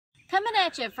coming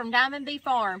at you from Diamond Bee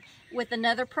Farm with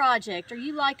another project. Are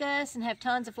you like us and have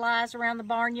tons of flies around the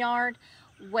barnyard?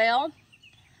 Well,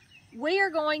 we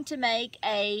are going to make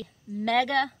a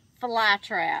mega fly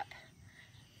trap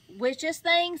with just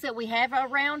things that we have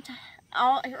around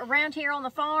here on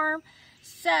the farm.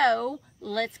 So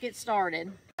let's get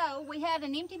started. So we have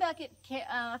an empty bucket,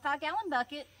 5-gallon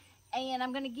bucket, and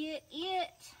I'm going to get it,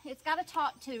 it's got a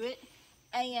top to it,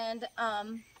 and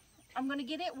I'm going to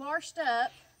get it washed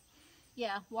up.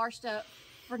 Yeah, washed up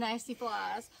for nasty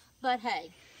flies, but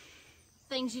hey,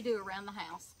 things you do around the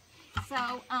house.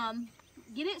 So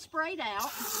get it sprayed out.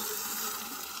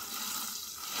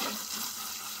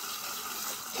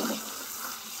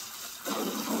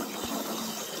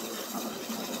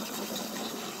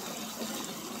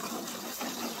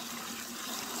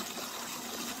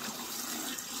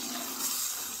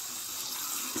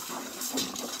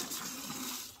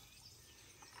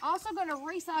 Also going to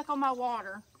recycle my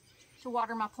water to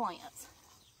water my plants.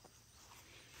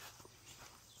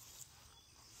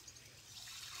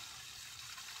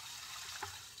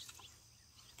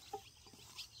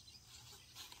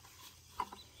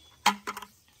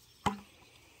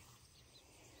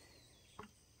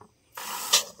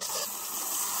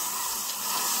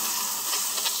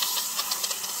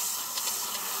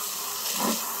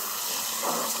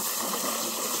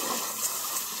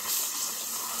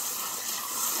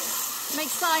 I'm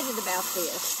excited about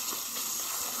this.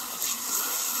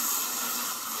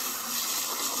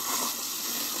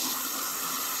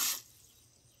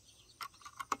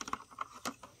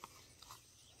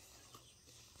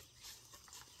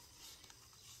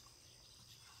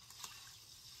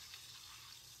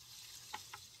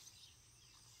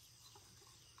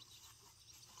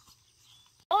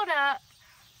 Hold up,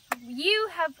 you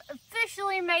have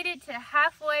officially made it to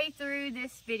halfway through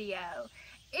this video.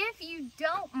 If you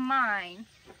don't mind,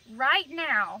 right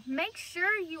now, make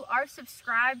sure you are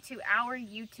subscribed to our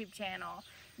YouTube channel.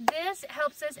 This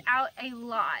helps us out a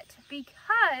lot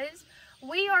because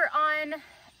we are on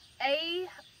a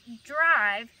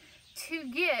drive to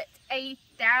get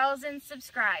 1,000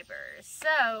 subscribers.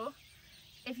 So,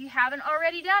 if you haven't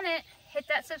already done it, hit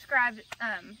that subscribe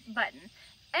button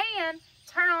and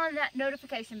turn on that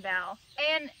notification bell.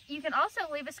 And you can also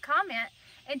leave us a comment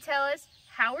and tell us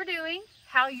how we're doing,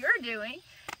 how you're doing,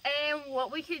 and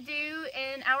what we could do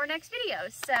in our next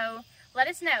videos. So let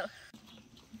us know.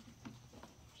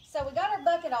 So we got our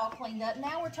bucket all cleaned up.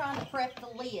 Now we're trying to prep the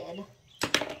lid.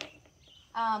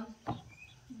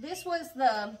 This was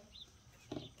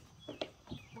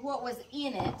what was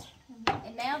in it,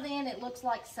 and now then it looks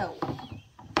like soap.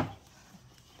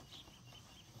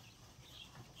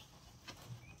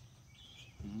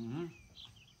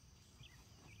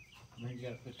 Maybe you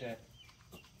gotta put that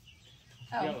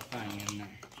Oh. yellow thing in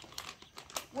there.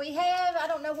 We have, I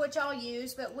don't know what y'all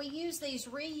use, but we use these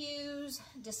reuse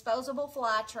disposable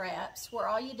fly traps where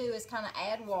all you do is kind of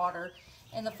add water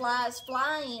and the flies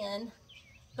fly in,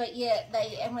 but yet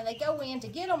and when they go in to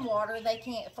get them water, they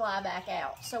can't fly back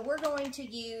out. So we're going to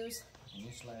use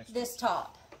this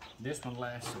top. This one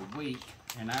lasts a week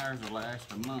and ours will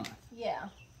last a month. Yeah.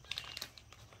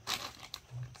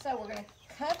 So we're going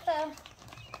to cut the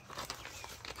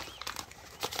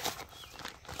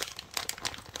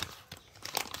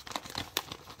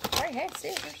had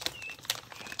scissors.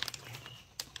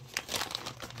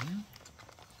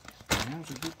 Now's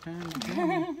a good time to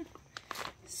go.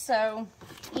 So,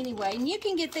 anyway, and you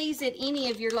can get these at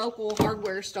any of your local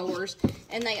hardware stores,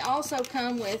 and they also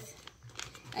come with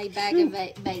a bag of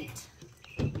bait.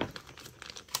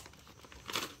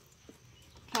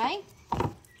 Okay?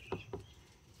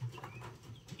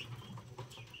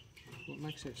 What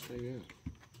makes that stay up?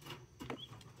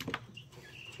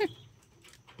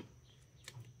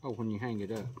 Oh, when you hang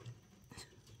it up.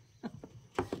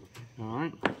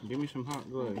 Alright, give me some hot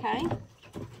glue. Okay.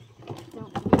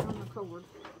 Don't be on the cord.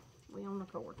 We on the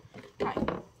cord. Okay.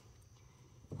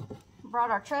 Brought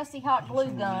our trusty hot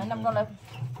glue gun. I'm going to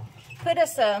put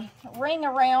us a ring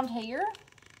around here.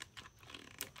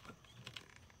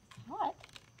 What?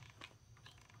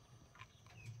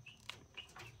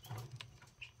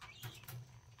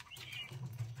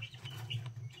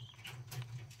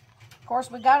 Of course,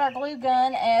 we got our glue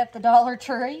gun at the Dollar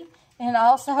Tree, and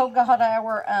also got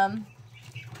our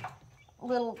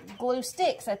little glue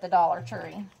sticks at the Dollar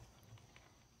Tree.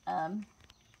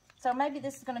 So maybe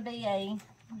this is going to be a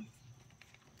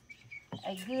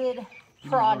good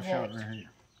project. Right here.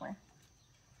 Where?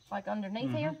 Like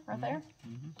underneath here, right there.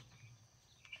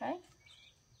 Okay.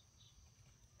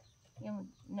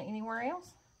 Anywhere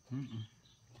else?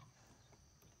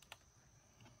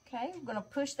 Okay, I'm going to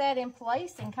push that in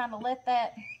place and kind of let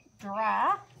that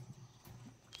dry.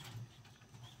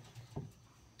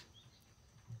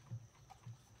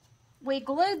 we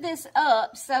glued this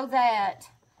up so that,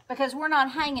 because we're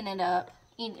not hanging it up,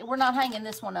 we're not hanging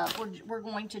this one up, we're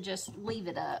going to just leave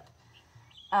it up.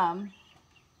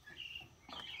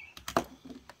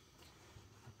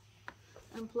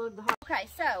 Unplug the hot. Okay,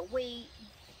 so we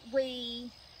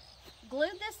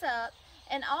glued this up,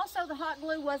 and also the hot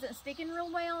glue wasn't sticking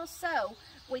real well, so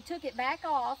we took it back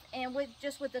off, and with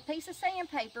a piece of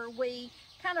sandpaper, we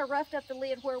kind of roughed up the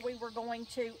lid where we were going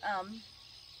to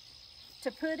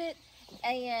put it,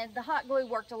 and the hot glue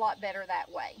worked a lot better that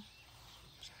way.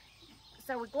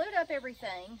 So we glued up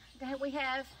everything. We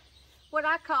have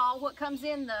what comes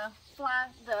in the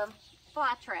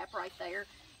fly trap right there.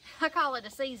 I call it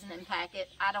a seasoning packet.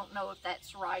 I don't know if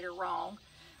that's right or wrong.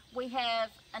 We have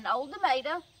an old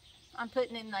tomato I'm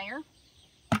putting in there.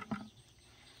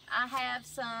 I have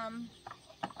some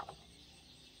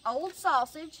old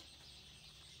sausage.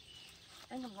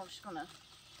 I think I'm just gonna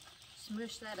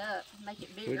smush that up and make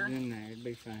it bigger. Put it in there, it'll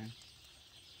be fine.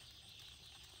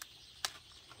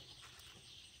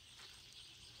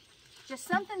 Just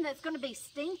something that's gonna be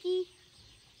stinky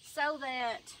so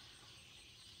that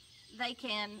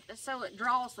so it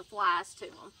draws the flies to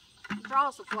them.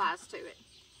 Draws the flies to it.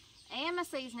 And my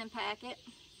seasoning packet.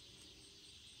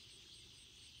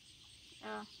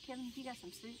 Kevin, you got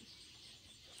some soup?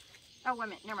 Oh, wait a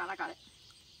minute. Never mind. I got it.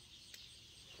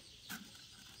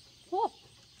 Whoa.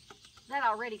 That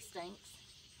already stinks.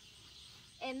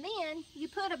 And then you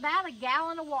put about a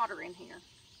gallon of water in here.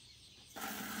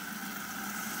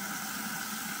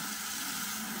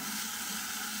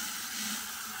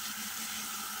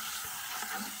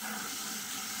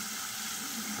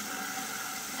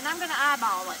 And I'm going to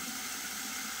eyeball it.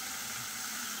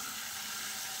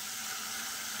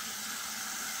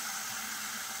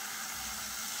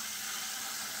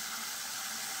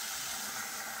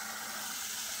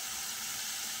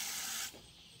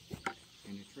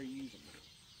 And it's reusable.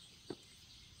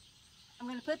 I'm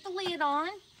going to put the lid on.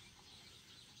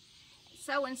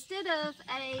 So instead of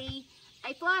a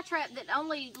fly trap that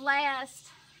only lasts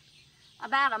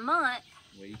about a month,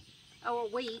 or a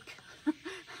week,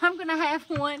 I'm going to have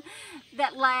one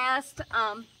that lasts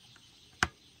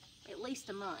at least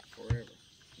a month. Forever.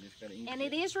 And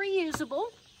it is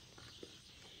reusable.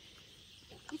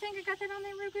 You think I got that on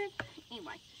there real good?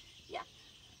 Anyway, yeah.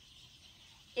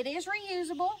 It is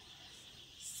reusable.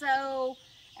 So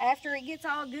after it gets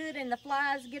all good and the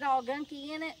flies get all gunky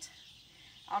in it,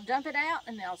 I'll dump it out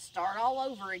and they'll start all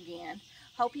over again.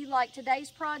 Hope you liked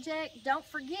today's project. Don't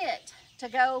forget to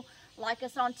go like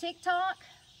us on TikTok,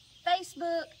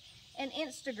 Facebook, and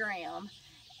Instagram.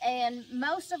 And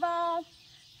most of all,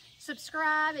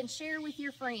 subscribe and share with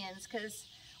your friends, because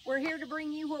we're here to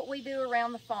bring you what we do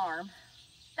around the farm.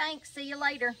 Thanks. See you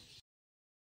later.